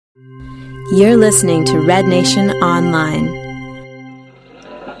You're listening to Red Nation Online. Hurry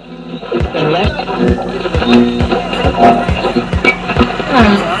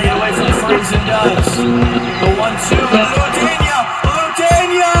away from freezing doves. The 1-2. Lutenia!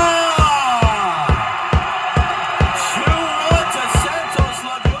 2-1 to Santos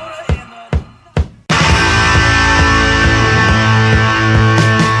Laguna in the...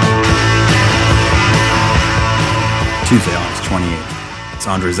 Tuesday, August 28th. It's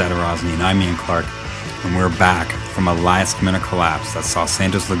Andre Zadarozny and I'm Ian Clark, and we're back from a last-minute collapse that saw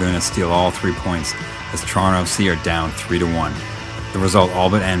Santos Laguna steal all 3 points as Toronto FC are down 3-1. The result all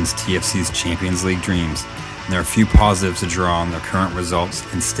but ends TFC's Champions League dreams, and there are a few positives to draw on their current results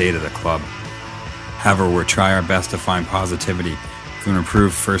and state of the club. However, we'll try our best to find positivity through an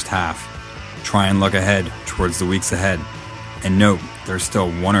improved first half, try and look ahead towards the weeks ahead, and note there's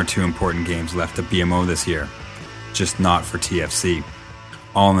still 1 or 2 important games left at BMO this year, just not for TFC.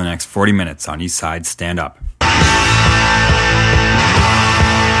 All in the next 40 minutes on Eastside Stand Up.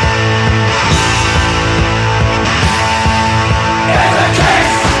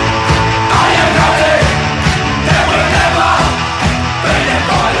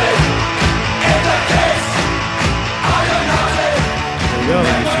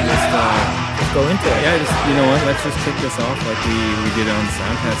 Go into it. Yeah, just, you know what? Let's just kick this off like we did on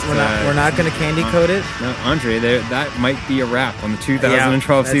Soundcast. We're not going to candy coat it. No, Andre, that might be a wrap on the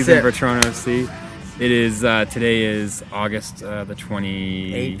 2012 season for Toronto FC. It is today is August the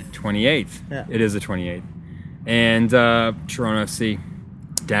 28th. Yeah. It is the 28th, and Toronto FC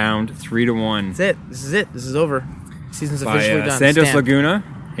downed 3-1. That's it. This is it. This is over. Season's officially done. Santos Stamped. Laguna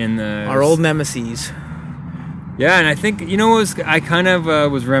in the Our old nemesis. Yeah, and I think I kind of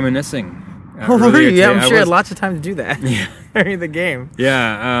was reminiscing. Oh, earlier today. I'm sure you had lots of time to do that during the game.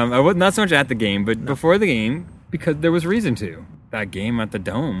 Yeah, I was not so much at the game, but before the game, because there was reason to. That game at the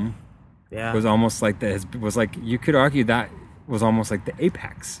Dome was almost like you could argue that was almost like the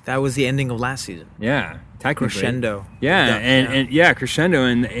apex. That was the ending of last season. Yeah, technically. Crescendo. Yeah, and crescendo,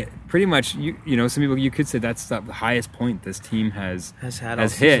 and pretty much you know some people you could say that's the highest point this team has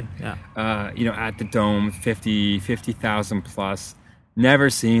hit. Yeah. At the Dome, 50,000 plus. Never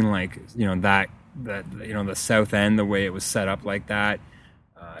seen that the South End, the way it was set up like that,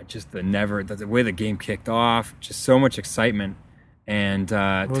 just the way the game kicked off, just so much excitement. And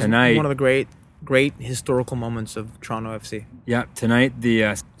tonight, one of the great historical moments of Toronto FC. Yeah, tonight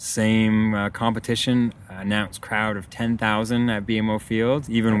the same competition announced crowd of 10,000 at BMO Field,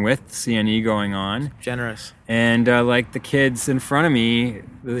 even with CNE going on. Generous. And like the kids in front of me,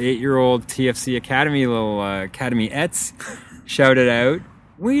 the 8-year-old TFC Academy, little Academy-ettes, shouted out,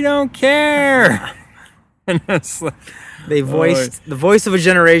 "We don't care!" And it's like they voiced the voice of a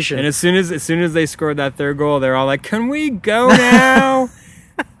generation. And as soon as they scored that third goal, they're all like, "Can we go now?"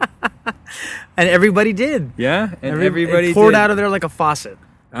 And everybody did. Yeah, and everybody poured did. out of there like a faucet.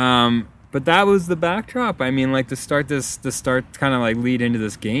 But that was the backdrop. I mean, like to start kind of like lead into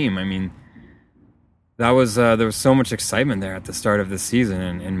this game. I mean, that was there was so much excitement there at the start of the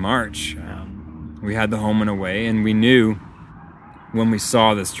season in March. We had the home and away, and we knew when we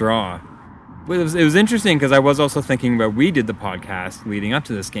saw this draw. It was interesting because I was also thinking about, we did the podcast leading up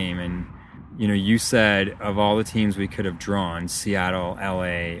to this game, and you said of all the teams we could have drawn, Seattle,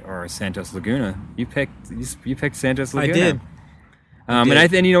 LA, or Santos Laguna, you picked Santos Laguna. I did. And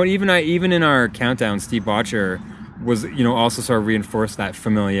even in our countdown, Steve Botcher was also sort of reinforced that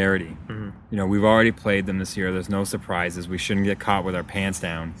familiarity. Mm-hmm. We've already played them this year. There's no surprises. We shouldn't get caught with our pants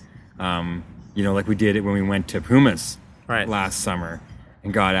down. Like we did it when we went to Pumas last summer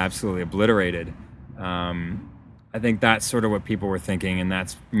and got absolutely obliterated. I think that's sort of what people were thinking, and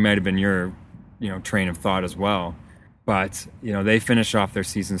that's might have been your, train of thought as well. But, they finished off their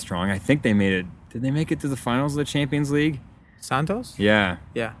season strong. I think they made it. Did they make it to the finals of the Champions League? Santos? Yeah.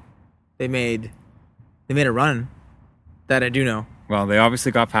 Yeah. They made a run. That I do know. Well, they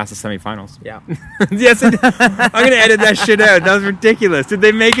obviously got past the semifinals. Yeah. Yes, I'm going to edit that shit out. That was ridiculous. Did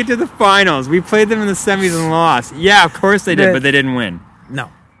they make it to the finals? We played them in the semis and lost. Yeah, of course they did, but they didn't win. No,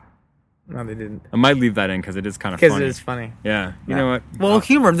 they didn't. I might leave that in because it is kind of funny. Because it is funny. Yeah. You know what? Well,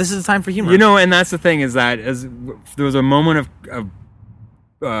 humor. This is the time for humor. And that's the thing is that there was a moment of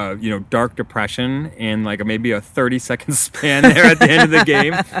dark depression and like maybe a 30-second span there at the end of the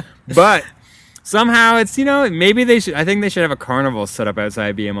game. But somehow it's, maybe I think they should have a carnival set up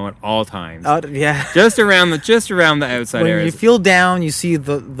outside BMO at all times. Yeah. Just around the outside when areas. When you feel down, you see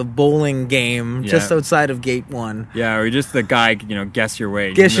the bowling game just outside of Gate 1. Yeah, or just the guy, guess your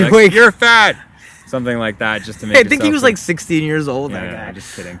weight. Guess your weight. You're fat. Something like that, just to make I think he was like 16 years old, that guy.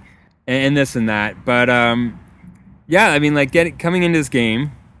 Just kidding. And this and that. But, coming into this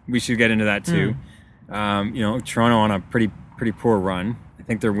game, we should get into that too. Toronto on a pretty poor run. I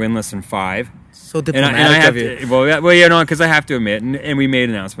think they're winless in 5. So diplomatic and I have of you. because I have to admit, and we made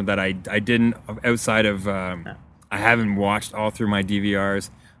an announcement that I didn't, outside of, I haven't watched all through my DVRs.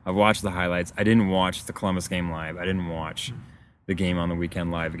 I've watched the highlights. I didn't watch the Columbus game live. I didn't watch the game on the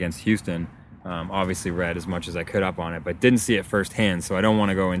weekend live against Houston. Obviously read as much as I could up on it, but didn't see it firsthand. So I don't want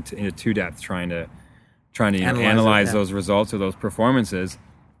to go into too depth trying to analyze those results or those performances.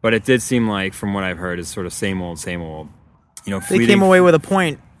 But it did seem like, from what I've heard, is sort of same old. They came away with a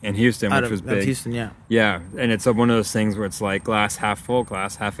point in Houston, which was big. Of Houston, yeah. Yeah, and it's one of those things where it's like glass half full,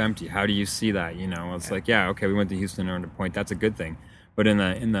 glass half empty. How do you see that? It's like, yeah, okay, we went to Houston and earned a point. That's a good thing. But in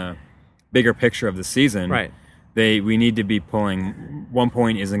the bigger picture of the season, right, we need to be pulling. 1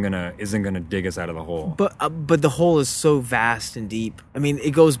 point isn't gonna dig us out of the hole. But the hole is so vast and deep. I mean,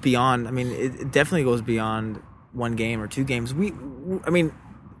 it goes beyond. I mean, it definitely goes beyond 1 game or 2 games.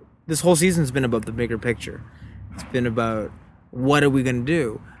 This whole season's been about the bigger picture. It's been about what are we going to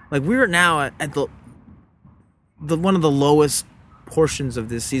do. Like, we're now at the one of the lowest portions of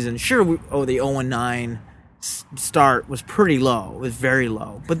this season. Sure, the 0-9 start was pretty low. It was very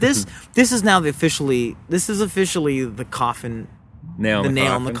low. But this is now officially the coffin, nail in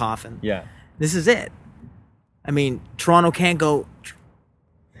the coffin. Yeah, this is it. I mean, Toronto can't go.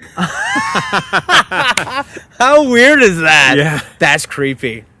 How weird is that? Yeah, that's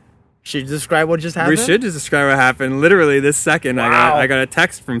creepy. Should you describe what just happened? We should just describe what happened. Literally this second, wow. I got a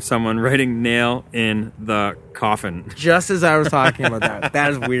text from someone writing "nail in the coffin." Just as I was talking about that.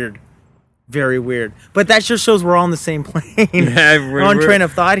 That is weird. Very weird. But that just shows we're all on the same plane. Yeah, we're on train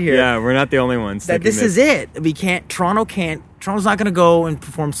of thought here. Yeah, we're not the only ones. That this is it. Toronto's not going to go and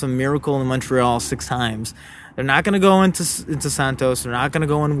perform some miracle in Montreal 6 times. They're not going to go into Santos. They're not going to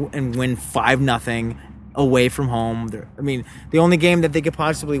go and win 5-0 away from home. The only game that they could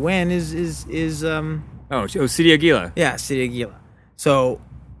possibly win is City Aguila. Yeah, City Aguila. So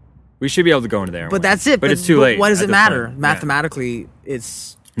we should be able to go into there. But that's it. But it's too late. What does it matter? Mathematically,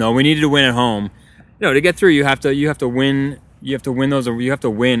 it's no. We needed to win at home. To get through, you have to win. You have to win those. You have to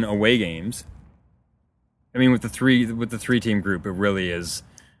win away games. I mean, with the 3-team group, it really is.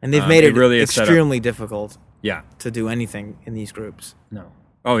 And they've made it really extremely difficult. Yeah. To do anything in these groups. No.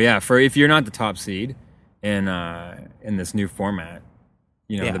 Oh yeah. If you're not the top seed in this new format,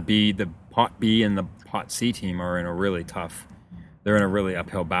 the pot B and the pot C team are in a really tough. They're in a really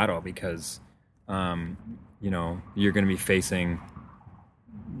uphill battle because, you're going to be facing,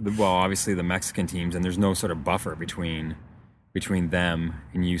 obviously the Mexican teams, and there's no sort of buffer between them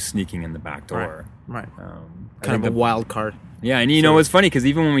and you sneaking in the back door. Right. Kind of a wild card. Yeah, and it's funny because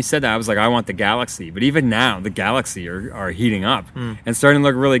even when we said that, I was like, I want the Galaxy. But even now, the Galaxy are heating up and starting to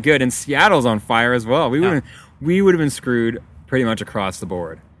look really good. And Seattle's on fire as well. We would have been screwed pretty much across the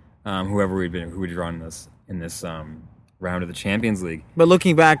board, who would run this in this round of the Champions League. But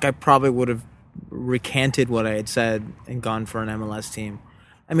looking back, I probably would have recanted what I had said and gone for an MLS team.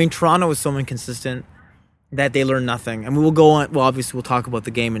 I mean, Toronto was so inconsistent that they learned nothing. And we will go on. Well, obviously, we'll talk about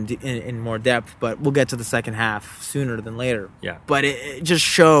the game in more depth, but we'll get to the second half sooner than later. Yeah. But it just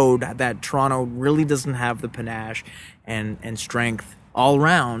showed that Toronto really doesn't have the panache and strength all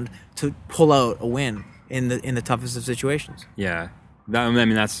around to pull out a win in the toughest of situations. Yeah.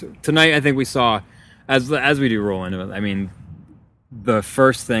 That's tonight. I think we saw, as we do roll into it. I mean, the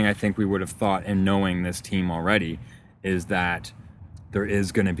first thing I think we would have thought, in knowing this team already, is that there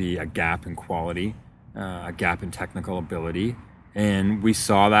is going to be a gap in quality. A gap in technical ability, and we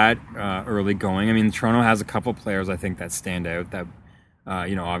saw that early going. I mean, Toronto has a couple players I think that stand out. That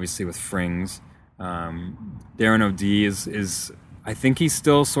obviously with Frings, Darren O'D is I think he's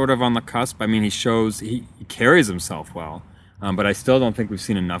still sort of on the cusp. I mean, he carries himself well, but I still don't think we've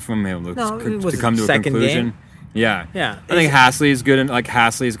seen enough of him able to come to a conclusion. Game. Yeah. I think Hasley's good, and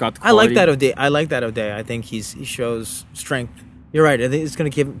Hasley's got the quality. I like that O'Day. I think he shows strength. You're right. I think it's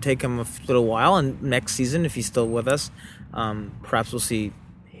going to take him a little while, and next season, if he's still with us, perhaps we'll see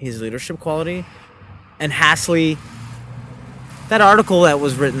his leadership quality. And Hasley, that article that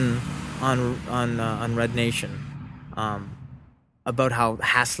was written on Red Nation about how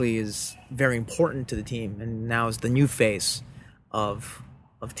Hasley is very important to the team, and now is the new face of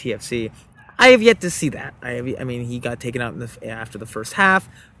TFC. I have yet to see that. I mean, he got taken out after the first half,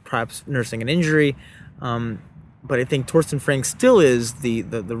 perhaps nursing an injury. But I think Torsten Frings still is the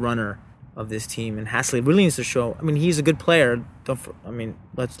runner of this team, and Hasley really needs to show. I mean, he's a good player.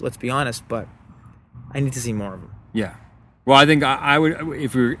 Let's be honest, but I need to see more of him. Yeah. Well, I think I would,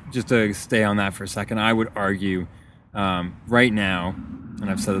 if we were just to stay on that for a second, I would argue right now, and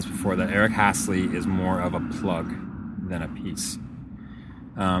I've said this before, that Eric Hasley is more of a plug than a piece.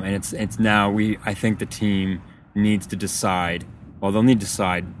 And it's now I think the team needs to decide. Well, they'll need to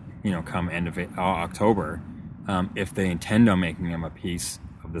decide, come end of October, if they intend on making him a piece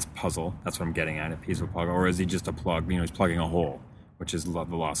of this puzzle. That's what I'm getting at, a piece of a puzzle, or is he just a plug? He's plugging a hole, which is the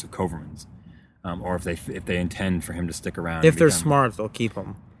loss of Kovermans. Or if they intend for him to stick around. If they're smart, they'll keep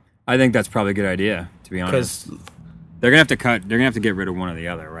him. I think that's probably a good idea, to be honest. They're gonna have to cut. They're gonna have to get rid of one or the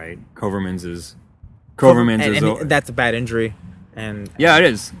other, right? Kovermans is. And that's a bad injury, and yeah, it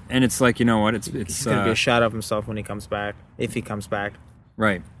is. And it's like, you know what? It's gonna be a shot of himself when he comes back, if he comes back.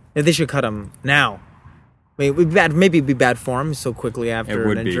 Right. If they should cut him now. I mean, maybe it'd be bad for him so quickly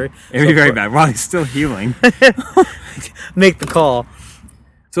after an injury. It would be very bad while he's still healing. Make the call.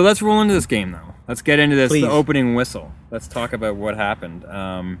 So let's roll into this game, though. Let's get into this. Please. The opening whistle. Let's talk about what happened.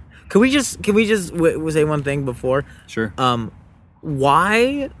 Can we just say one thing before? Sure.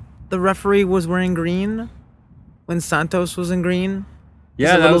 Why the referee was wearing green when Santos was in green?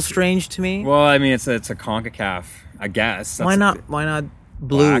 Yeah, it's a little strange to me. Well, I mean, it's a CONCACAF, I guess. Why not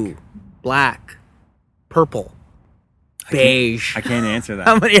blue, black, purple, beige? I can't answer that.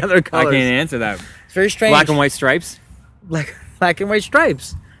 How many other colors? I can't answer that. It's very strange. Black and white stripes? Black and white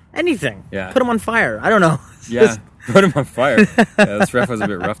stripes. Anything. Yeah. Put them on fire. I don't know. Yeah. Put him on fire. Yeah, this ref was a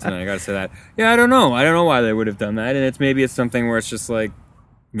bit rough tonight. I gotta say that. Yeah, I don't know. I don't know why they would have done that. And maybe it's something where it's just like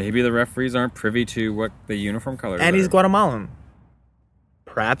maybe the referees aren't privy to what the uniform colors are. And he's Guatemalan.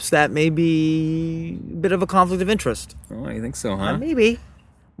 Perhaps that may be a bit of a conflict of interest. Oh, you think so, huh? Maybe.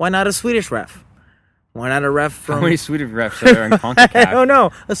 Why not a Swedish ref? Why not a ref from? How many Swedish refs are there in CONCACAF? I don't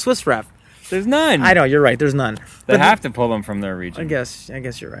know. A Swiss ref. There's none. I know, you're right. There's none. They have to pull them from their region. I guess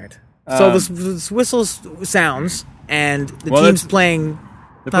you're right. So the whistle sounds, and the team's playing.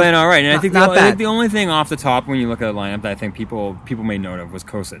 They're playing all right, and I think the only thing off the top when you look at the lineup that I think people made note of was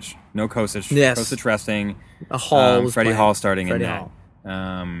Kosic. No Kosic. Yes. Kosic resting. Hall was Freddie playing. Hall starting Freddie in net. Hall.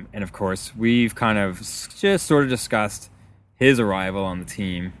 And of course, we've kind of just sort of discussed his arrival on the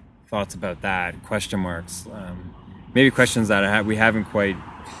team. Thoughts about that? Question marks. Maybe questions that we haven't quite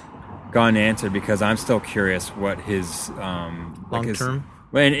gotten answered because I'm still curious what his long term.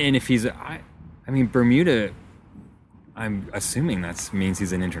 And if he's, I mean, Bermuda, I'm assuming that means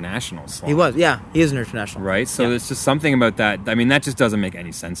he's an international slot. He was, yeah, he is an international. Right? So there's just something about that. I mean, that just doesn't make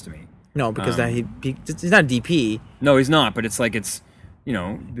any sense to me. No, because he's not a DP. No, he's not, but it's like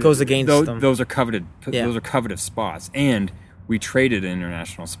goes against them. Those are coveted. Those are coveted spots. And we traded an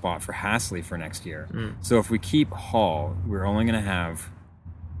international spot for Hasley for next year. So if we keep Hall, we're only going to have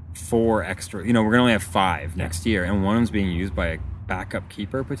 4 extra. We're going to only have 5 next year, and one of them's being used by a backup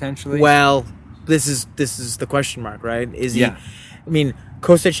keeper potentially. Well, this is the question mark, right? Is he? Yeah. I mean,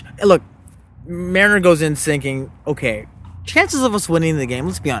 Kosic. Look, Mariner goes in thinking, okay, chances of us winning the game.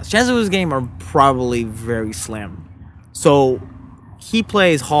 Let's be honest. Chances of this game are probably very slim. So he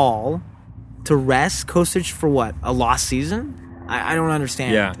plays Hall to rest Kosic for what? A lost season? I don't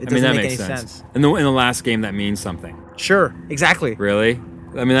understand. Yeah, it doesn't that make makes any sense. In the last game, that means something. Sure, exactly. Really?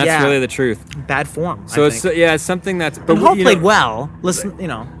 I mean, that's really the truth. Bad form. So it's something that's. But Hall played well. Listen,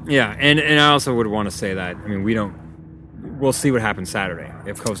 Yeah, and I also would want to say that. I mean, we'll see what happens Saturday.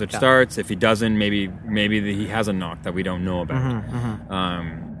 If Kosic starts, if he doesn't, maybe he has a knock that we don't know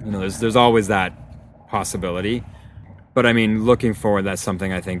about. There's always that possibility. But I mean, looking forward, that's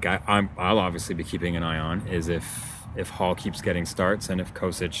something I think I'll obviously be keeping an eye on. Is if Hall keeps getting starts and if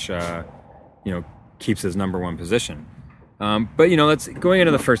Kosic, keeps his number 1 position. But let's going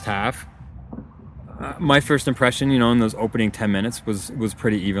into the first half. My first impression, in those opening 10 minutes was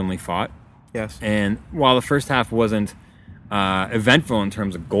pretty evenly fought. Yes. And while the first half wasn't eventful in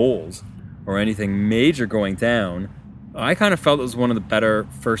terms of goals or anything major going down, I kind of felt it was one of the better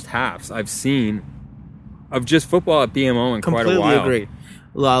first halves I've seen of just football at BMO in quite a while. Completely agree.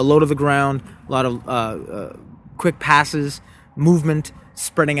 Low to the ground, a lot of quick passes, movement,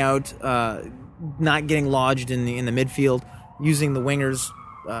 spreading out, not getting lodged in the midfield, using the wingers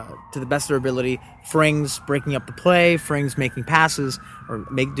to the best of their ability. Frings breaking up the play, Frings making passes or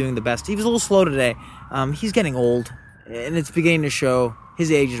doing the best. He was a little slow today. He's getting old, and it's beginning to show. His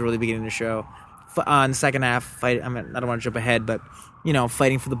age is really beginning to show. In the second half, I don't want to jump ahead, but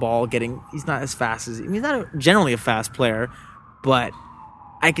fighting for the ball, he's not as fast as. He's not generally a fast player, but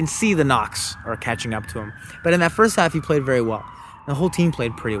I can see the knocks are catching up to him. But in that first half, he played very well. The whole team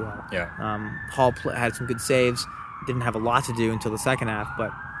played pretty well. Yeah. Hall had some good saves. Didn't have a lot to do until the second half,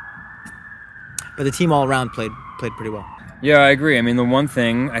 but the team all around played pretty well. Yeah, I agree. I mean, the one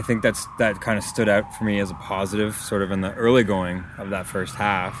thing I think that kind of stood out for me as a positive, sort of in the early going of that first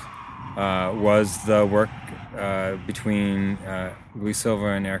half, was the work between Luis Silva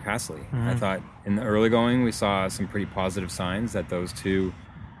and Eric Hasley. I thought in the early going we saw some pretty positive signs that those two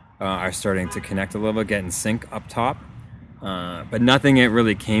are starting to connect a little bit, get in sync up top. But nothing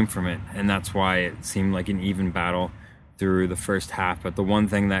really came from it, and that's why it seemed like an even battle through the first half. But the one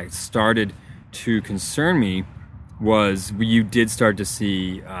thing that started to concern me was you did start to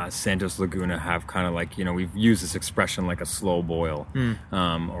see Santos Laguna have kind of like, we've used this expression like a slow boil,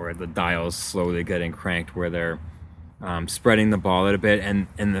 or the dials slowly getting cranked, where they're spreading the ball a little bit. And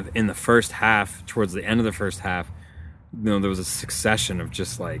in the first half, towards the end of the first half, there was a succession of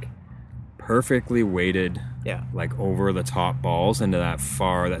just like perfectly weighted, like over the top balls into that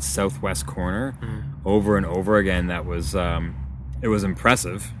southwest corner, over and over again. That was it was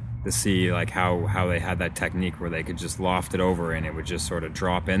impressive to see like how they had that technique where they could just loft it over and it would just sort of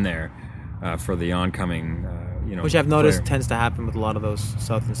drop in there for the oncoming which I've noticed tends to happen with a lot of those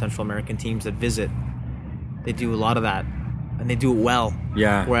South and Central American teams that visit. They do a lot of that and they do it well.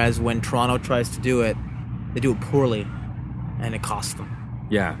 Yeah. Whereas when Toronto tries to do it, they do it poorly and it costs them.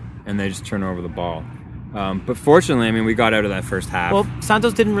 Yeah, and they just turn over the ball. But fortunately, I mean, we got out of that first half. Well,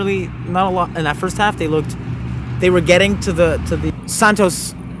 Santos didn't really, not a lot in that first half. They were getting to the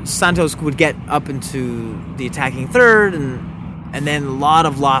Santos would get up into the attacking third and then a lot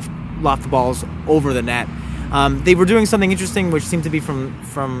of loft the balls over the net. They were doing something interesting, which seemed to be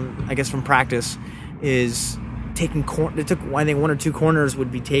from practice, is taking it took, I think, one or two corners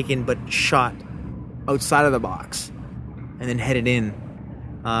would be taken but shot outside of the box and then headed in.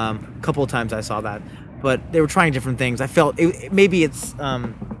 A couple of times I saw that, but they were trying different things. I felt maybe it's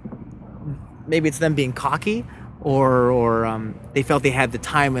them being cocky, or they felt they had the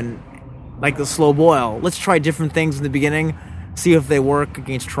time and like the slow boil. Let's try different things in the beginning, see if they work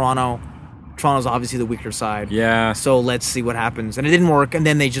against Toronto. Toronto's obviously the weaker side. Yeah. So let's see what happens. And it didn't work, and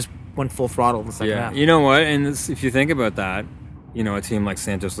then they just went full throttle in the second half. You know what? And if you think about that, a team like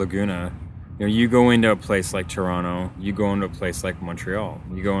Santos Laguna, you go into a place like Toronto, you go into a place like Montreal,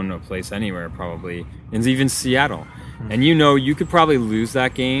 you go into a place anywhere probably, and even Seattle, and you could probably lose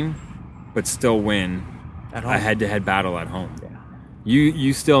that game, but still win at home. A head-to-head battle at home. Yeah.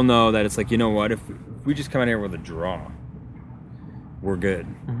 You still know that it's like, what, if we just come out here with a draw, we're good,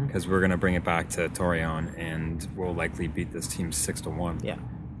 because we're going to bring it back to Torreon, and we'll likely beat this team 6-1. Yeah.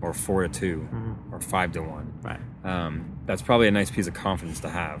 Or 4-2, or 5-1. Right. That's probably a nice piece of confidence to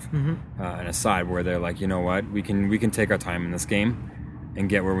have, and a side where they're like, what, we can take our time in this game and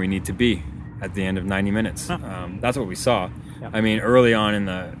get where we need to be at the end of 90 minutes. That's what we saw. Yeah. I mean, early on in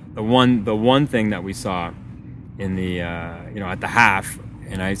the one thing that we saw in the at the half,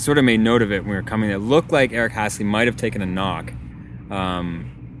 and I sort of made note of it when we were coming. It looked like Eric Hasley might have taken a knock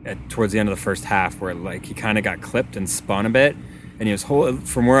towards the end of the first half, where like he kind of got clipped and spun a bit. And he was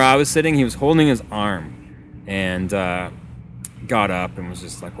from where I was sitting, he was holding his arm, and got up and was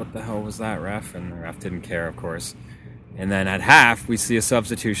just like, "What the hell was that, ref?" And the ref didn't care, of course. And then at half, we see a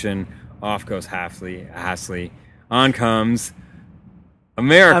substitution. Off goes Hasley. On comes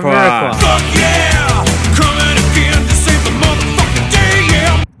Amarikwa. Fuck yeah! Coming again to save the motherfucking day,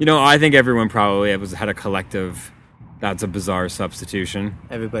 yeah! I think everyone probably had a collective, that's a bizarre substitution.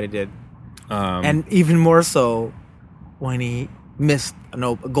 Everybody did. And even more so when he missed a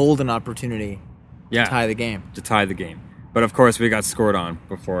golden opportunity to tie the game. But of course, we got scored on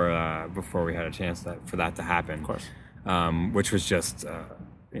before we had a chance for that to happen. Of course, which was just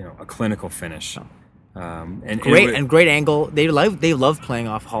a clinical finish. And great angle. They love playing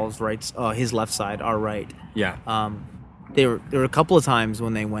off Hall's his left side, our right. Yeah. There were a couple of times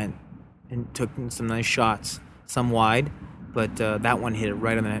when they went and took some nice shots, some wide, but that one hit it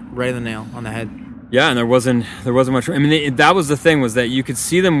right in the nail on the head. Yeah, and there wasn't much. I mean, that was the thing, was that you could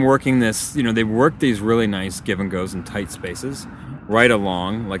see them working this. They worked these really nice give and goes in tight spaces, right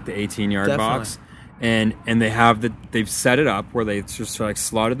along like the 18-yard box, and they've set it up where they just like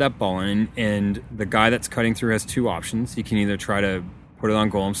slotted that ball in, and the guy that's cutting through has two options. He can either try to put it on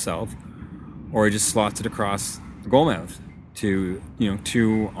goal himself, or he just slots it across the goal mouth to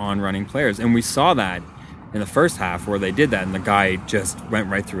two on-running players, and we saw that in the first half where they did that, and the guy just went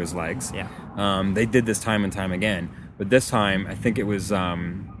right through his legs. Yeah. They did this time and time again, but this time I think it was I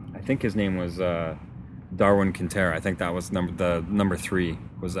think his name was Darwin Quintero. I think that was the number 3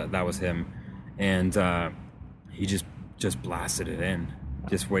 that was him, and he just blasted it in,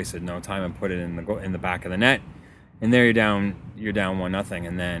 just wasted no time and put it in the back of the net, and there you're down 1-0,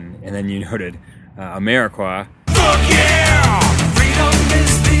 and then you noted Amarikwa. Fuck yeah! Freedom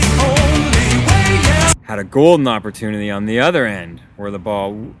is the only way, yeah! Had a golden opportunity on the other end where the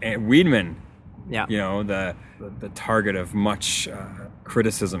ball, Wiedemann, yeah, the target of much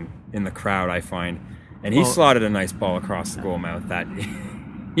criticism in the crowd, I find. And he Well- slotted a nice ball across the goal mouth that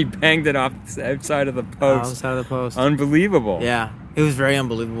he banged it off the outside of the post. Outside of the post. Unbelievable. Yeah, it was very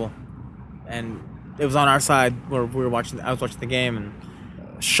unbelievable, and it was on our side where we were watching. I was watching the game,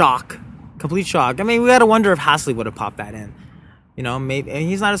 and shock, complete shock. I mean, we got to wonder if Hasley would have popped that in. You know, maybe and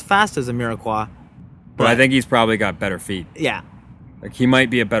he's not as fast as Amiraqua, But I think he's probably got better feet. yeah, Like, he might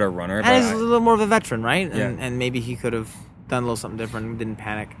be a better runner. and But he's a little more of a veteran, right? Yeah. And maybe he could have done a little something different and didn't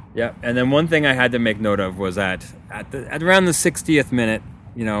panic. yeah. And then one thing I had to make note of was at around the 60th minute,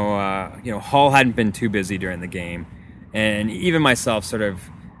 Hall hadn't been too busy during the game, and even myself sort of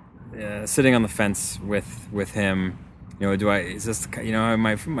sitting on the fence with him. Am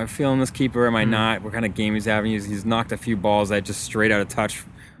I feeling this keeper? Am I not? What kind of game he's having? He's knocked a few balls that just straight out of touch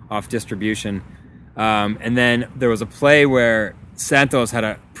off distribution. And then there was a play where Santos had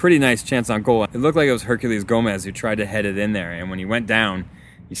a pretty nice chance on goal. It looked like it was Hercules Gomez who tried to head it in there, and when he went down,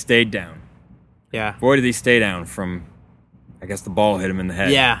 he stayed down. Yeah, Boy, did he stay down from, I guess the ball hit him in the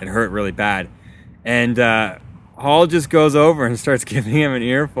head. Yeah. It hurt really bad. And Hall just goes over and starts giving him an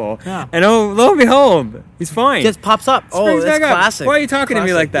earful. Yeah. And lo and behold, he's fine. just pops up. Oh, Springs that's back up. classic. Why are you talking to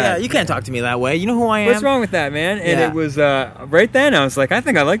me Classic. like that? Yeah, you can't talk to me that way. You know who I am. What's wrong with that, man? And Yeah. it was right then I was like, I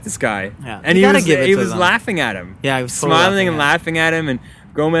think I like this guy. Yeah. And You he gotta was give it he to was them. laughing at him. Yeah, he was totally smiling and laughing laughing at him. And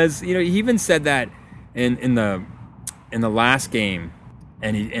Gomez, he even said that in the last game,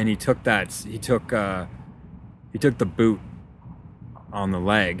 and he took the boot on the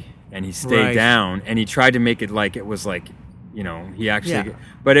leg and he stayed Right. down and he tried to make it like it was like, he actually, Yeah.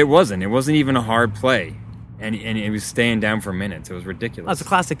 but it wasn't even a hard play. And he was staying down for minutes. It was ridiculous. That's a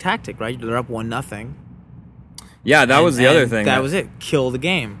classic tactic, right? They're up 1-0. Yeah, that was the other thing. That was it. Kill the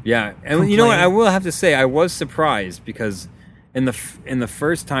game. Yeah, and you know what? Complain. I will have to say I was surprised because in the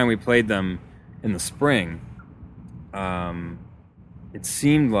first time we played them in the spring, it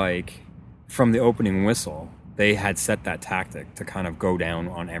seemed like from the opening whistle they had set that tactic to kind of go down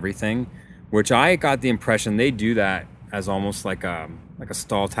on everything, which I got the impression they do that as almost like a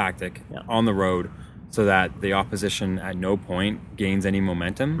stall tactic Yeah. on the road, so that the opposition at no point gains any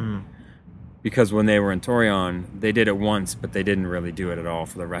momentum. Mm. Because when they were in Torreon, they did it once, but they didn't really do it at all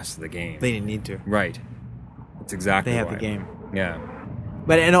for the rest of the game. They didn't need to. Right. That's exactly They have why. the game. Yeah.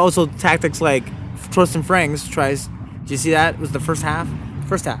 But and also tactics like Torsten Frings tries. Did you see that? It was the first half.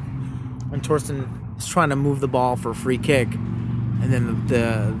 First half, when Torsten is trying to move the ball for a free kick, and then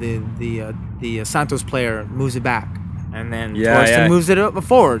the Santos player moves it back, and then Torsten moves it up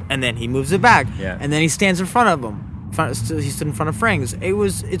forward, and then he moves it back, Yeah. and then he stands in front of him. He stood in front of Frings.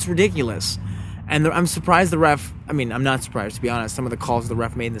 It's ridiculous. And I'm surprised the ref. I mean, I'm not surprised, to be honest. Some of the calls the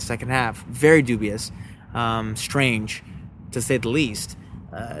ref made in the second half, very dubious, strange, to say the least.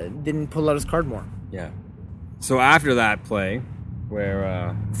 Didn't pull out his card more. Yeah. So after that play,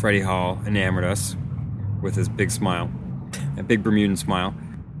 where Freddie Hall enamored us with his big smile, a big Bermudan smile,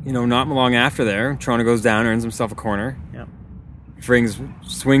 not long after there, Toronto goes down, earns himself a corner. Yeah. Frings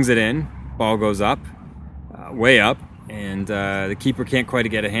swings it in, ball goes up, way up, and the keeper can't quite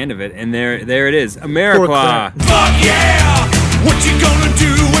get a hand of it. And there it is, Amiraqua Fuck yeah! What you gonna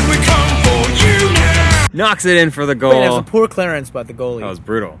do when we come for you now? knocks it in for the goal. Wait, it was a poor clearance by the goalie. That was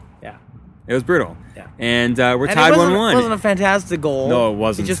brutal. yeah. It was brutal. Yeah. And we're And tied it 1-1. It wasn't a fantastic goal. No, it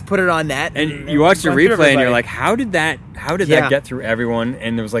wasn't. He just put it on net. And you watch the went through replay and you're everybody. like, how did that Yeah. get through everyone?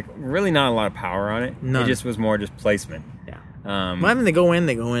 And there was like really not a lot of power on it. None. It just was more just placement. Yeah. Um, When they go in,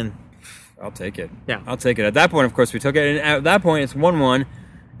 they go in. I'll take it. Yeah. I'll take it. At that point, of course, we took it. And at that point, it's 1-1.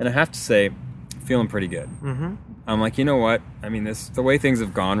 And I have to say, feeling pretty good. Mm-hmm. I'm like, you know what? I mean, the way things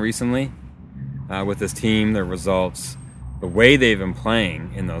have gone recently with this team, their results, the way they've been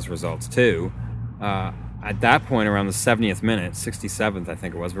playing in those results too. At that point, around the 70th minute, 67th, I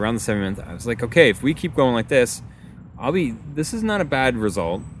think it was, but around the 70th minute, I was like, okay, if we keep going like this, this is not a bad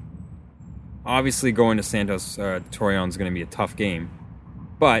result. Obviously, going to Santos Torreon is going to be a tough game,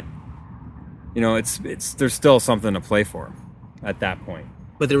 but there's still something to play for at that point.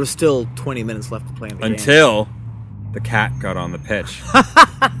 But there was still 20 minutes left to play in the game. Until the cat got on the pitch.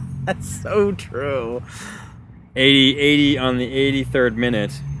 That's so true. 80 on the 83rd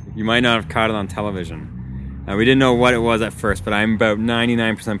minute. You might not have caught it on television. We didn't know what it was at first, but I'm about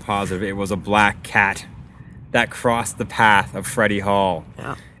 99% positive it was a black cat that crossed the path of Freddie Hall.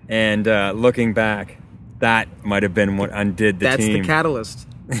 Yeah. And looking back, that might have been what undid the That's team. the catalyst.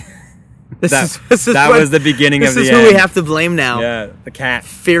 That what- was the beginning of the This end. is who we have to blame now. Yeah, the cat.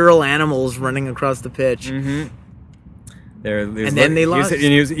 Feral animals running across the pitch. Mm-hmm. And then they lost.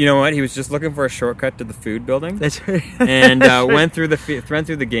 You know what? He was just looking for a shortcut to the food building. That's right. And went through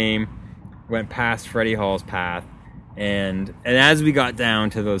the game, went past Freddie Hall's path, And as we got down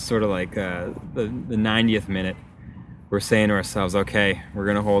to those sort of like the 90th minute, we're saying to ourselves, okay, we're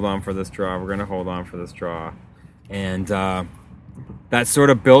going to hold on for this draw. We're going to hold on for this draw. And that sort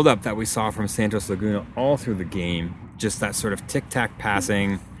of build-up that we saw from Santos Laguna all through the game, just that sort of tic-tac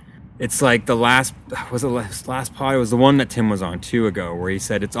passing. It's like the last pod? It was the one that Tim was on 2 ago, where he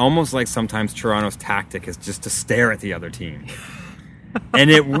said it's almost like sometimes Toronto's tactic is just to stare at the other team. And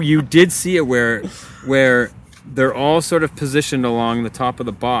you did see it where they're all sort of positioned along the top of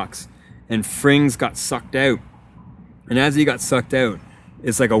the box, and Frings got sucked out. And as he got sucked out,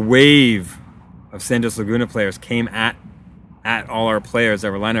 it's like a wave of Santos Laguna players came at all our players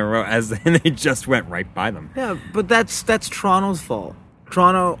that were lining in a row, and they just went right by them. Yeah, but that's Toronto's fault.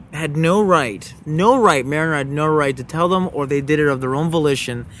 Toronto had no right, Mariner had no right to tell them, or they did it of their own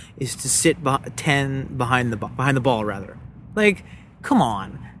volition, is to sit 10 behind the ball, rather. Like, come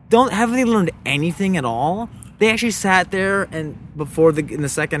on. Haven't they learned anything at all? They actually sat there and in the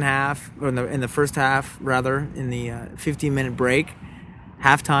second half, or in the first half, rather, in the 15-minute break,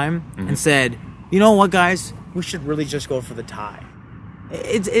 halftime, and said, you know what, guys? We should really just go for the tie.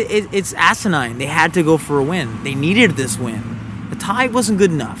 It's asinine. They had to go for a win. They needed this win. The tie wasn't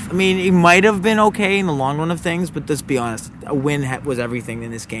good enough. I mean, it might have been okay in the long run of things, but let's be honest, a win was everything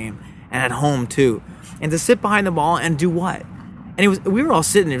in this game, and at home too. And to sit behind the ball and do what? And we were all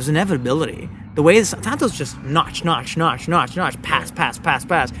sitting. It was inevitability. The way Santos just notch,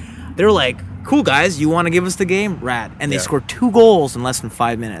 pass. They were like, cool, guys, you want to give us the game? Rad. And they scored 2 goals in less than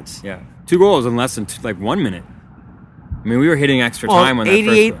 5 minutes. Yeah, 2 goals in less than 1 minute. I mean, we were hitting extra time on that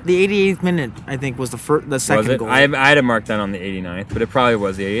first one. The 88th minute, I think, was the second goal. I had it marked down on the 89th, but it probably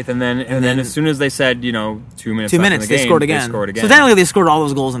was the 8th. And then as soon as they said, 2 minutes left in the game, they scored again. So technically, they scored all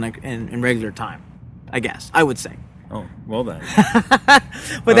those goals in regular time, I guess. I would say. Oh, well then.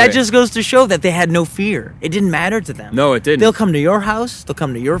 But that just goes to show that they had no fear. It didn't matter to them. No, it didn't. They'll come to your house, they'll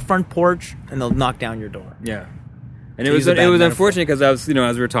come to your front porch, and they'll knock down your door. Yeah. And it was unfortunate because as we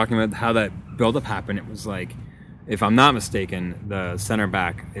were talking about how that build-up happened, it was like, if I'm not mistaken, the center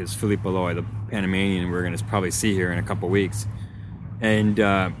back is Philippe Alloy, the Panamanian we're going to probably see here in a couple weeks. And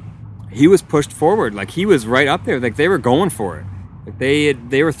he was pushed forward. Like, he was right up there. Like, they were going for it. Like,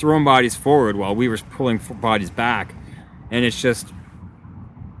 they were throwing bodies forward while we were pulling bodies back. And it's just,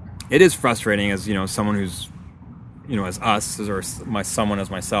 it is frustrating as, someone who's, as us, or someone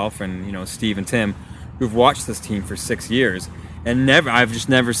as myself and, Steve and Tim, who've watched this team for 6 years. And I've just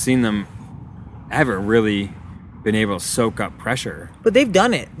never seen them ever really been able to soak up pressure. But they've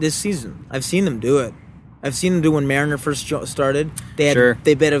done it this season. I've seen them do it. I've seen them do when Mariner first started. They had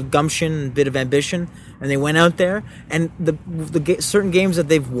a bit of gumption, a bit of ambition, and they went out there. And the certain games that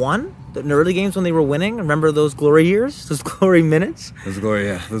they've won, the early games when they were winning, remember those glory years, those glory minutes? Those glory,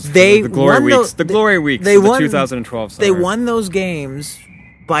 yeah. The glory weeks. The glory weeks of the 2012 summer. They won those games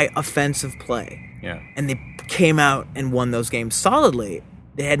by offensive play. Yeah. And they came out and won those games solidly.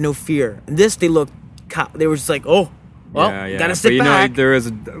 They had no fear. And this, they were just like, gotta sit back. There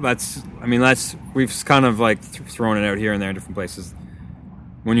is we've kind of like thrown it out here and there in different places.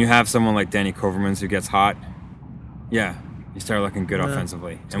 When you have someone like Danny Kovermans who gets hot, you start looking good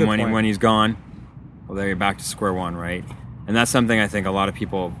offensively. And when he's gone, well, there you're back to square one, right? And that's something I think a lot of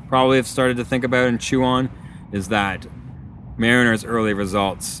people probably have started to think about and chew on, is that Mariners' early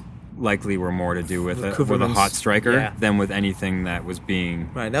results likely were more to do with a hot striker than with anything that was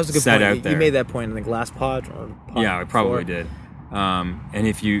being that was a good set point. out there. You made that point in the last pod. I probably did. And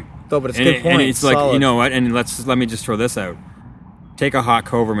if you, but it's a good point. And it's like, solid. You know what? And let me just throw this out. Take a hot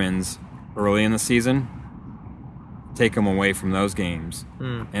Kovermans early in the season. Take him away from those games,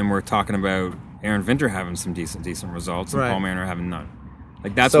 and we're talking about Aaron Vinter having some decent results, and Paul Mariner having none.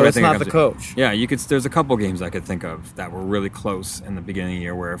 Like, that's what I think. So it's not the coach. Yeah, there's a couple games I could think of that were really close in the beginning of the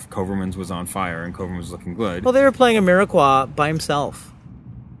year where if Kovermans was on fire and Kovermans was looking good. Well, they were playing Iroquois by himself.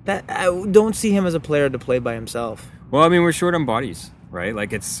 I don't see him as a player to play by himself. Well, I mean, we're short on bodies, right?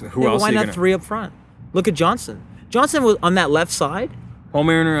 Like, it's who else? Why not 3 up front? Look at Johnson. Johnson was on that left side. Paul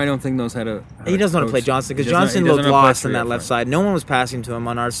Mariner, I don't think knows how to. He doesn't want to play Johnson because Johnson looked lost on that left side. No one was passing to him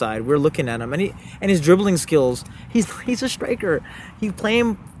on our side. We're looking at him, and his dribbling skills. He's a striker. He play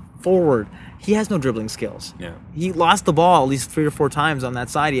him forward. He has no dribbling skills. Yeah. He lost the ball at least 3 or 4 times on that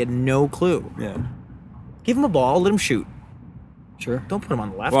side. He had no clue. Yeah. Give him a ball. Let him shoot. Sure. Don't put him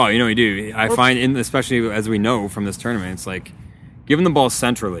on the left. Well, you do. I find, especially as we know from this tournament, it's like, give him the ball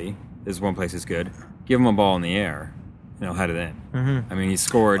centrally is one place is good. Give him a ball in the air. Head it in. Mm-hmm. I mean, he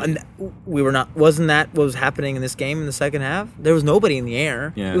scored. And wasn't that what was happening in this game in the second half? There was nobody in the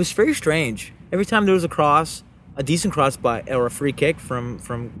air. Yeah. It was very strange. Every time there was a cross, a decent cross or a free kick from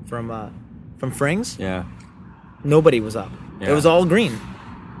Frings. Yeah. Nobody was up. Yeah. It was all green.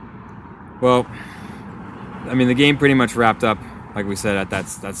 Well, I mean, the game pretty much wrapped up, like we said, at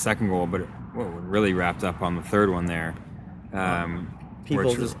that second goal, but it really wrapped up on the third one there. People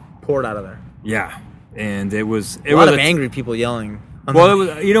which- just poured out of there. Yeah, and it was A lot of angry people yelling. Well, it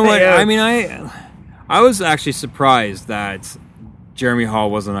was, you know what? Yeah. I mean, I was actually surprised that Jeremy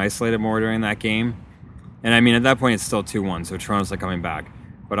Hall wasn't isolated more during that game. And I mean, at that point, it's still 2-1, so Toronto's like coming back.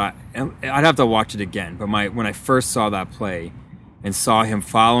 But I'd have to watch it again. But when I first saw that play and saw him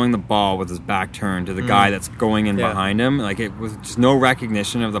following the ball with his back turned to the guy that's going in behind him, like it was just no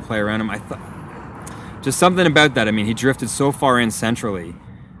recognition of the play around him. I thought just something about that. I mean, he drifted so far in centrally.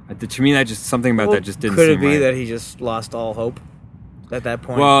 To me, that just something about that just didn't Could seem it be right. that he just lost all hope at that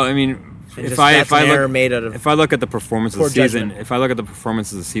point? Well, I mean, And if just I that's an error look made out of if I look at the performance of the poor season,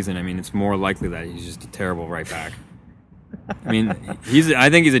 judgment. I mean, it's more likely that he's just a terrible right back. I mean, I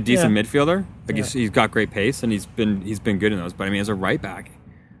think he's a decent midfielder. Like he's got great pace and he's been good in those. But I mean, as a right back,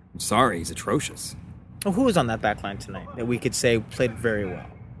 I'm sorry, he's atrocious. Oh, who was on that back line tonight that we could say played very well?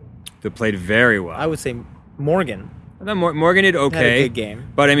 They played very well. I would say Morgan. I thought Morgan did okay. Had a good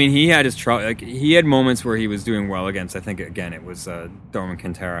game. But I mean, he had his trouble. Like he had moments where he was doing well against. I think again it was Dorman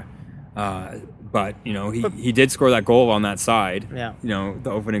Quintera. But you know, he did score that goal on that side. Yeah. You know,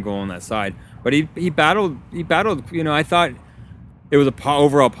 the opening goal on that side. But he battled. You know, I thought it was a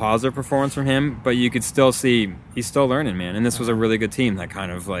overall positive performance from him. But you could still see he's still learning, man. And this was a really good team that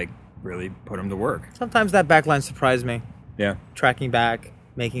kind of like really put him to work. Sometimes that back line surprised me. Yeah. Tracking back,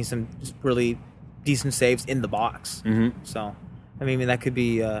 making some really decent saves in the box. Mm-hmm. So, I mean, that could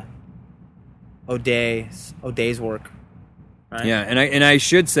be O'Day's work. Right? Yeah, and I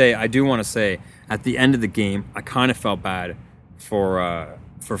should say, I do want to say, at the end of the game, I kind of felt bad for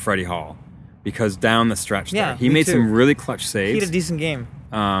Freddie Hall because down the stretch there, he me made too. some really clutch He saves. had a decent game.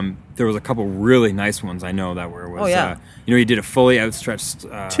 There was a couple really nice ones I know that were. Oh, yeah. You know, he did a fully outstretched.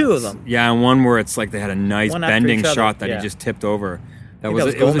 Two of them. Yeah, and one where it's like they had a nice One after bending each other, shot that yeah. he just tipped over. That think was, that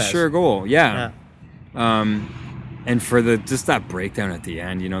was it was a Gomez. sure goal. Yeah. And for just that breakdown at the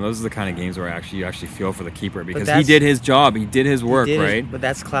end, you know, those are the kind of games where you actually feel for the keeper because he that's- did his job, he did his work, right? But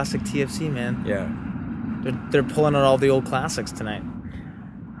that's classic TFC, man. Yeah. They're pulling out all the old classics tonight.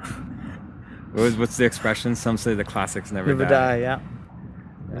 What's the expression? Some say the classics never Never die, yeah.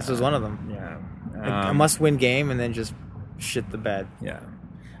 This was one of them. Yeah. A must-win game and then just shit the bed. Yeah.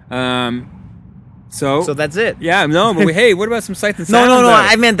 So that's it. Yeah, no, but hey, what about some sights and sounds? No. though?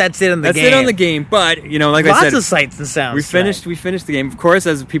 I meant that's it on the That's game. it on the game, but you know, like Lots I said, of sights and sounds. we finished the game. Of course,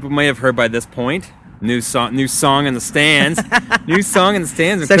 as people may have heard by this point, new song in the stands. New song in the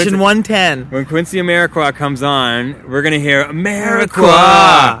stands. Section 110. When Quincy Amarikwa comes on, we're gonna hear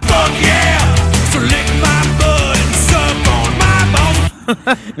Amarikwa. Fuck yeah! So lick my butt and suck on my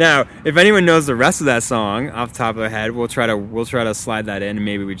balls. Now, if anyone knows the rest of that song off the top of their head, we'll try to slide that in, and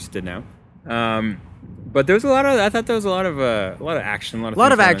maybe we just did now. But there was I thought there was a lot of action, a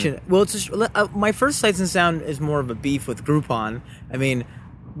lot of things action. going. Well, it's just, my first sights and sound is more of a beef with Groupon. I mean,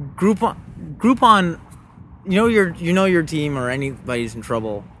 Groupon. You know your team or anybody's in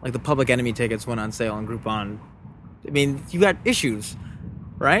trouble. Like the Public Enemy tickets went on sale on Groupon. I mean, you got issues,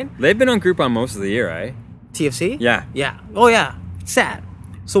 right? They've been on Groupon most of the year, right? TFC. Yeah. Yeah. Oh yeah. Sad.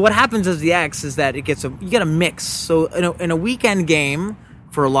 So what happens as the X is that you get a mix. So in a weekend game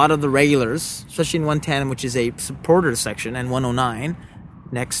for a lot of the regulars, especially in 110, which is a supporters section, and 109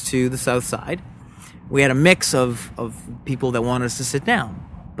 next to the south side, we had a mix of people that want us to sit down.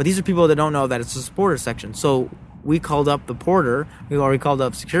 But these are people that don't know that it's a supporters section. So we called up the porter, we already called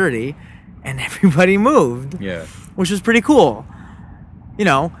up security, and everybody moved. Yeah. Which was pretty cool. You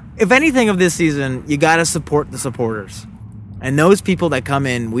know, if anything of this season, you got to support the supporters. And those people that come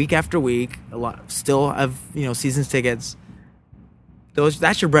in week after week, a lot still have, seasons tickets.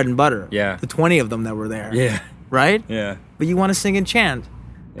 That's your bread and butter. Yeah. The 20 of them that were there. Yeah. Right? Yeah. But you want to sing and chant.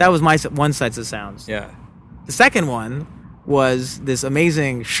 That was my one sights and sounds. Yeah. The second one was this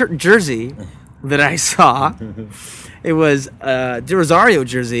amazing jersey that I saw. It was a De Rosario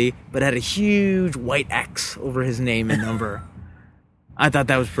jersey, but had a huge white X over his name and number. I thought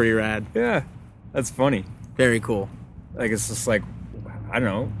that was pretty rad. Yeah. That's funny. Very cool. Like it's just like, I don't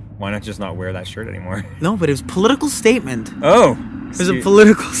know, why not just not wear that shirt anymore? No, but it was a political statement. Oh. It was a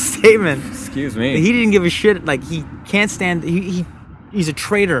political statement. Excuse me. He didn't give a shit. Like, he can't stand... He's a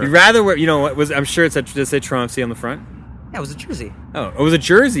traitor. You'd rather wear, what was, I'm sure it said, did it say Toronto FC on the front? Yeah, it was a jersey. Oh, it was a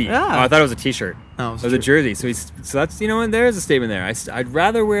jersey. Yeah. Oh, I thought it was a t-shirt. No, it was a jersey. So that's, there is a statement there. I'd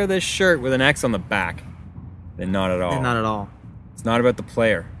rather wear this shirt with an X on the back than not at all. Not at all. It's not about the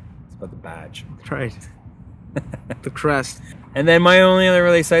player. It's about the badge. That's right. The crest. And then my only other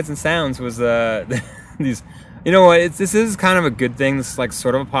really sights and sounds was these You know what? This is kind of a good thing. This is like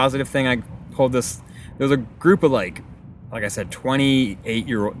sort of a positive thing. I pulled this. There was a group of like I said,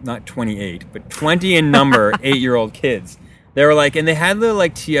 28-year-old, not 28, but 20 in number, 8-year-old kids. They were like, and they had the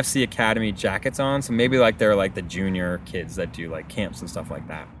like TFC Academy jackets on, so maybe like they're like the junior kids that do like camps and stuff like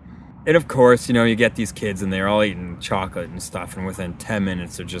that. And of course, you know, you get these kids and they're all eating chocolate and stuff, and within 10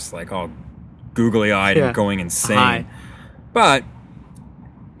 minutes they're just like all googly-eyed and going insane. High. But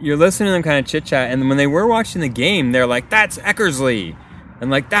you're listening to them kind of chit-chat, and when they were watching the game, they're like, that's Eckersley,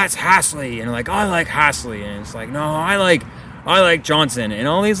 and like, that's Hasley, and like, I like Hasley, and it's like, no, I like Johnson, and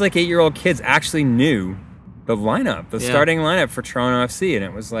all these like 8-year-old kids actually knew the lineup, the starting lineup for Toronto FC, and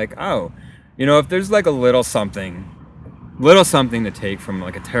it was like, oh, you know, if there's like a little something to take from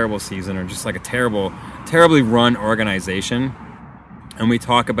like a terrible season or just like a terribly run organization, and we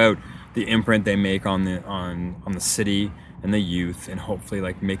talk about the imprint they make on the city and the youth, and hopefully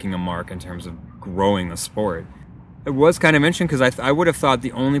like making a mark in terms of growing the sport. It was kind of mentioned because I would have thought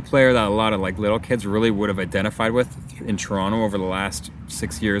the only player that a lot of like little kids really would have identified with in Toronto over the last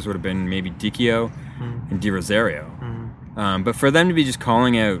 6 years would have been maybe Dicchio and Di Rosario. But for them to be just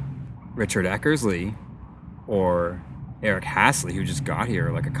calling out Richard Eckersley or Eric Hasley, who just got here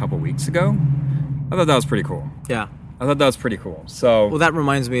like a couple weeks ago, I thought that was pretty cool. Yeah. I thought that was pretty cool. So, well, that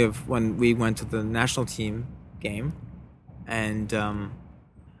reminds me of when we went to the national team game, and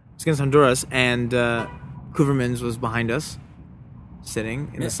it's against Honduras, and Couvermans was behind us,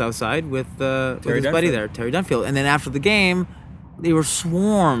 sitting in the south side with his buddy there, Terry Dunfield. And then after the game, they were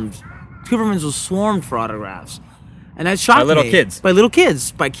swarmed. Couvermans was swarmed for autographs, and that shocked me. By little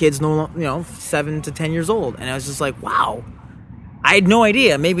kids, by kids, 7 to 10 years old, and I was just like, wow. I had no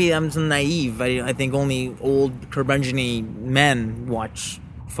idea. Maybe I'm naive. I think only old curmudgeon men watch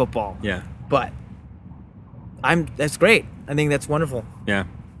football. Yeah. But that's great. I think that's wonderful. Yeah.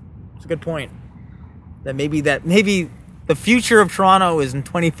 It's a good point. That maybe the future of Toronto is in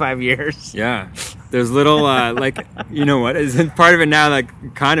 25 years. Yeah. There's little like, you know what? Part of it now that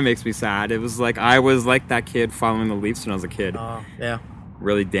kind of makes me sad. It was like I was like that kid following the Leafs when I was a kid. Oh, yeah.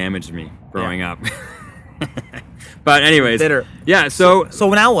 Really damaged me growing up. But anyways, bitter. Yeah. So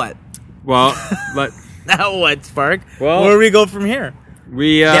now what? Well, now what, Spark? Well, where do we go from here?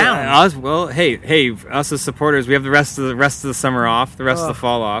 We down. Hey, us as supporters, we have the rest of the summer off, the rest of the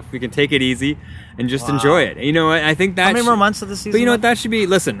fall off. We can take it easy and just enjoy it. You know what? I think that how many more months of the season? But you know what? That should be.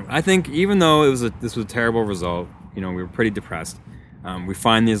 Listen, I think even though this was a terrible result, you know, we were pretty depressed. We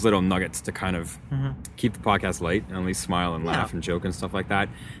find these little nuggets to kind of keep the podcast light and at least smile and laugh and joke and stuff like that.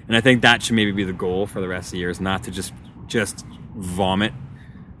 And I think that should maybe be the goal for the rest of the year, is not to just vomit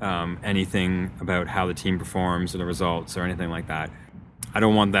anything about how the team performs or the results or anything like that. I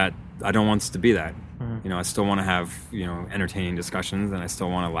don't want that. I don't want us to be that. You know, I still want to have, you know, entertaining discussions, and I still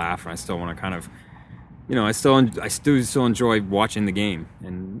want to laugh, and I still want to kind of, you know, I still enjoy watching the game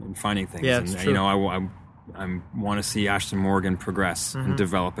and finding things. Yeah, and it's true. you know, I want to see Ashton Morgan progress and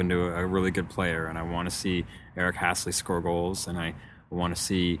develop into a really good player, and I want to see Eric Hasley score goals, and I want to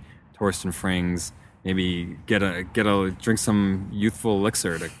see Torsten Frings maybe drink some youthful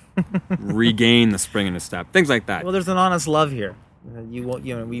elixir to regain the spring in his step, things like that. Well, there's an honest love here.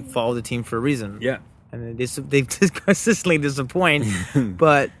 We follow the team for a reason. Yeah, and they consistently disappoint.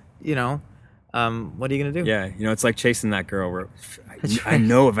 But what are you gonna do? Yeah, you know, it's like chasing that girl. Where I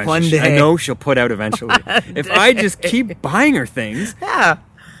know eventually. One day. I know she'll put out eventually. If I just keep buying her things, Yeah.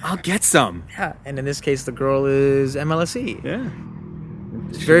 I'll get some. Yeah. And in this case, the girl is MLSE. Yeah.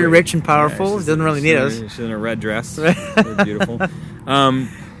 She's very rich and powerful. Doesn't really need us. She's in a red dress. Really beautiful.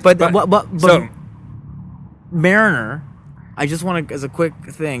 But Mariner, I just want to, as a quick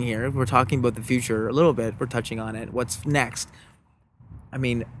thing here, we're talking about the future a little bit. We're touching on it. What's next? I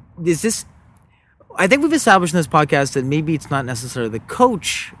mean, I think we've established in this podcast that maybe it's not necessarily the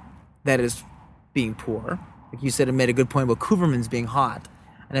coach that is being poor. Like you said, it made a good point about Couvermans being hot.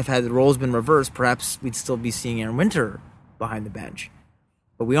 And if had the roles been reversed, perhaps we'd still be seeing Aaron Winter behind the bench.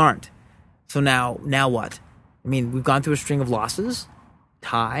 But we aren't. So now what? I mean, we've gone through a string of losses,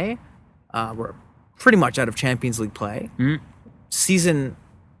 tie. We're pretty much out of Champions League play. Season,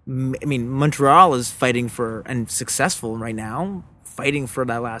 I mean, Montreal is fighting for, and successful right now, fighting for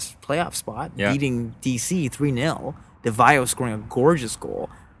that last playoff spot, beating DC 3-0. DeVio scoring a gorgeous goal.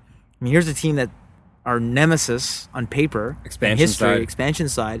 I mean, here's a team that our nemesis on paper, expansion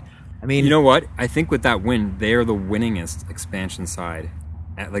side. I mean, you know what? I think with that win, they are the winningest expansion side.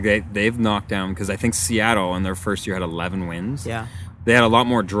 Like they've knocked down, because I think Seattle in their first year had 11 wins. Yeah, they had a lot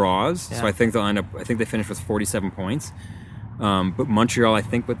more draws, yeah. So I think they'll end up. I think they finished with 47 points. But Montreal, I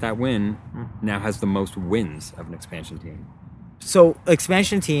think with that win, now has the most wins of an expansion team. So,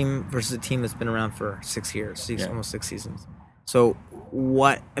 expansion team versus a team that's been around for 6 years, Yeah. almost 6 seasons. So,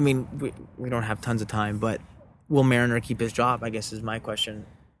 what? I mean, we don't have tons of time, but will Mariner keep his job? I guess is my question.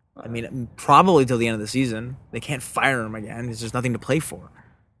 I mean, probably till the end of the season. They can't fire him again. There's just nothing to play for.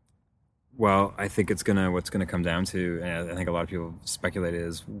 Well, I think what's gonna come down to, and I think a lot of people speculate,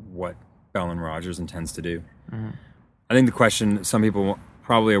 is what Bell and Rogers intends to do. I think the question some people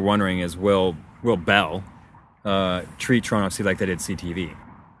probably are wondering is, will Bell treat Toronto FC like they did CTV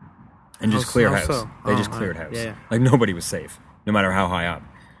and just clear how house? so? They just Oh, cleared right. house. Yeah. Like nobody was safe, no matter how high up.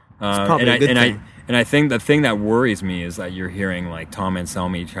 probably a good thing. And I think the thing that worries me is that you're hearing like Tom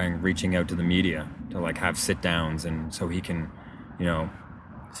Anselmi reaching out to the media to like have sit downs, and so he can,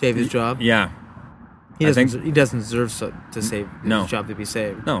 Save his job. yeah. He I doesn't. think- He doesn't deserve to save No. his job to be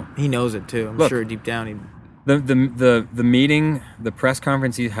saved. No. He knows it too. I'm Look. sure deep down he. The meeting, the press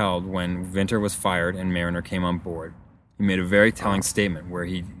conference he held when Vinter was fired and Mariner came on board, he made a very telling statement where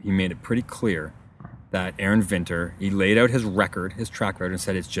he made it pretty clear that Aaron Vinter, he laid out his track record, and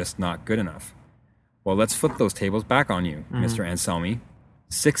said it's just not good enough. Well, let's flip those tables back on you, Mr. Anselmi.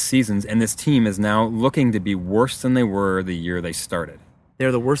 6 seasons, and this team is now looking to be worse than they were the year they started.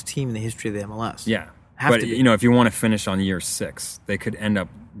 They're the worst team in the history of the MLS. Yeah. Have But, to be. if you want to finish on year 6, they could end up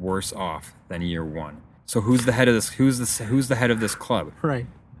worse off than year 1. So who's the head of this? Who's the head of this club? Right.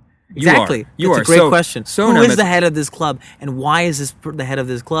 You Exactly. are. You That's are. a great So- question. so Who now is it's- the head of this club, and why is the head of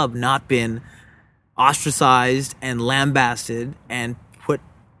this club not been ostracized and lambasted and put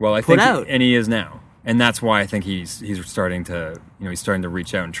Well, I put think, out? and he is now, and that's why I think he's starting to, he's starting to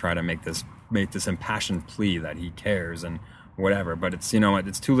reach out and try to make this impassioned plea that he cares and whatever. But it's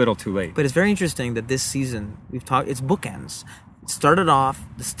it's too little, too late. But it's very interesting that this season we've talked. It's bookends. It started off.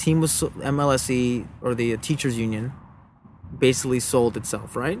 This team was MLSE or the teachers union, basically sold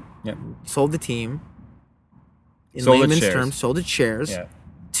itself. Right. Yep. Sold the team. In Sold its layman's shares. terms, sold its shares Yeah.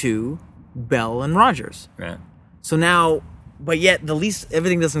 to Bell and Rogers. Yeah. So now, but yet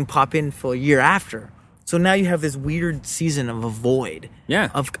everything doesn't pop in for a year after. So now you have this weird season of a void. Yeah.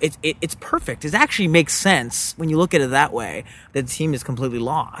 It's perfect. It actually makes sense when you look at it that way, that the team is completely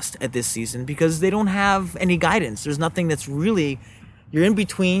lost at this season because they don't have any guidance. There's nothing that's really, you're in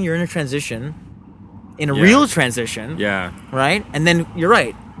between, you're in a transition, in a Yeah. real transition. Yeah. Right? And then you're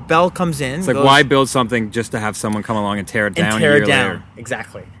right. Bell comes in. It's like, goes, why build something just to have someone come along and tear it down and tear a year it down. later?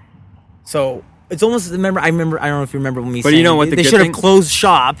 Exactly. So it's almost, I remember, I don't know if you remember when we But saying you know what the they good should have thing- closed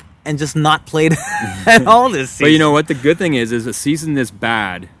shop and just not played at all this season. But you know what? The good thing is a season this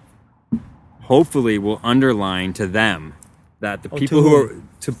bad, hopefully, will underline to them that the people to who are whom?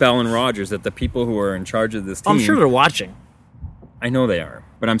 to Bell and Rogers, that the people who are in charge of this team, I'm sure they're watching. I know they are,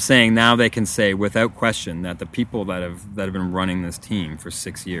 but I'm saying now they can say without question that the people that have been running this team for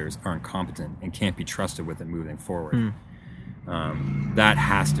 6 years are incompetent and can't be trusted with it moving forward. That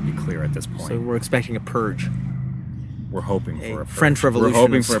has to be clear at this point. So we're expecting a purge. We're hoping for a purge. French Revolution We're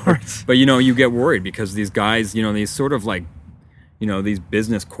hoping of for a purge. sorts. But you get worried because these guys, these sort of like, these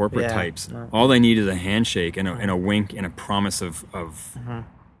business corporate Yeah, types. no. All they need is a handshake and a wink and a promise of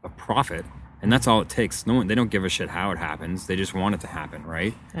profit, and that's all it takes. They don't give a shit how it happens. They just want it to happen,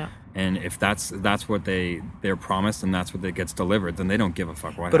 right? Yeah. And if that's what they're promised and that's what gets delivered, then they don't give a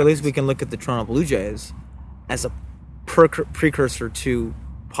fuck what. But at least happens. we can look at the Toronto Blue Jays as a precursor to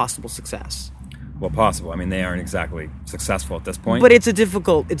possible success. Well, possible. I mean, they aren't exactly successful at this point. But it's a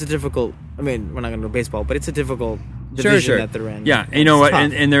difficult. I mean, we're not going to do baseball, but it's a difficult division that they're in. Yeah, and you know It's what?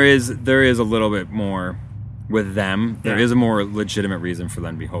 tough. And there is a little bit more with them. There Yeah. is a more legitimate reason for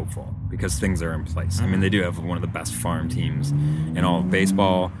them to be hopeful because things are in place. I mean, Mm-hmm. they do have one of the best farm teams in all of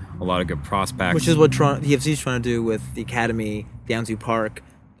baseball. A lot of good prospects. Which is what Toronto TFC is trying to do with the academy, Downsview Park,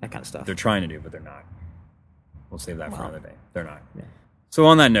 that kind of stuff. they're trying to do, but they're not. We'll save that for another day. They're not. Yeah. So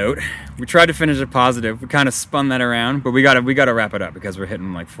on that note, we tried to finish it positive. We kind of spun that around, but we got to wrap it up because we're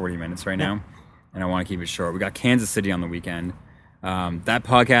hitting like 40 minutes right now, and I want to keep it short. We got Kansas City on the weekend. That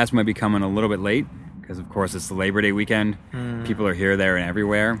podcast might be coming a little bit late because, of course, it's the Labor Day weekend. People are here, there, and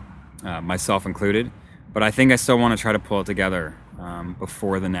everywhere, myself included. But I think I still want to try to pull it together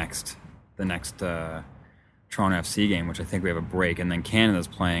before the next Toronto FC game, which I think we have a break, and then Canada's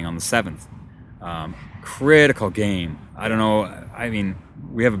playing on the 7th. Critical game. I don't know. I mean,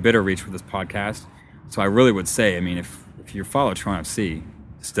 we have a bit of reach with this podcast, so I really would say, I mean, if you follow Toronto FC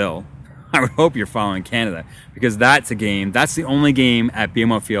still, I would hope you're following Canada because that's a game. That's the only game at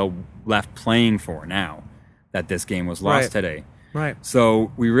BMO Field left playing for now that this game was lost Right. today. Right.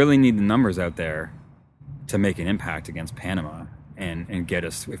 So we really need the numbers out there to make an impact against Panama and get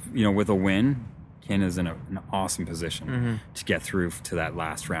us, with a win. Canada's in an awesome position to get through to that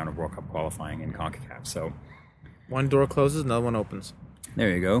last round of World Cup qualifying in CONCACAF. So One door closes, another one opens. There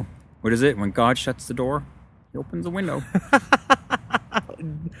you go. What is it? When God shuts the door, he opens the window.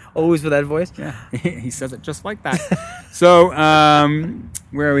 Always with that voice? Yeah, he says it just like that. So,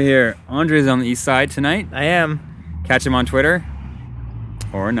 where are we here? Andre's on the east side tonight. I am. Catch him on Twitter.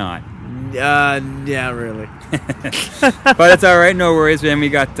 Or not. Yeah, really. But it's all right. No worries, man. We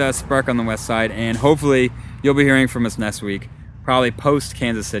got Spark on the west side. And hopefully you'll be hearing from us next week. Probably post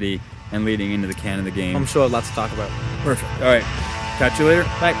Kansas City and leading into the Canada game. I'm sure lots to talk about. Perfect. All right. Catch you later.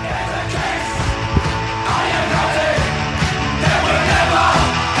 Bye.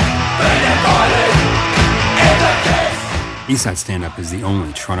 Eastside Stand Up is the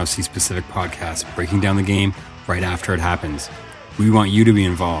only Toronto FC specific podcast breaking down the game right after it happens. We want you to be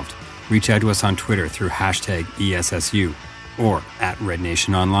involved. Reach out to us on Twitter through hashtag ESSU or at Red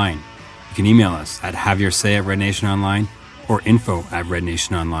Nation Online. You can email us at haveyoursay@rednationonline or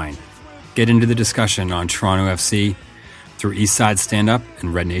info@rednationonline. Get into the discussion on Toronto FC through Eastside Stand Up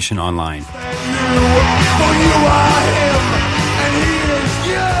and Red Nation Online. For you are here.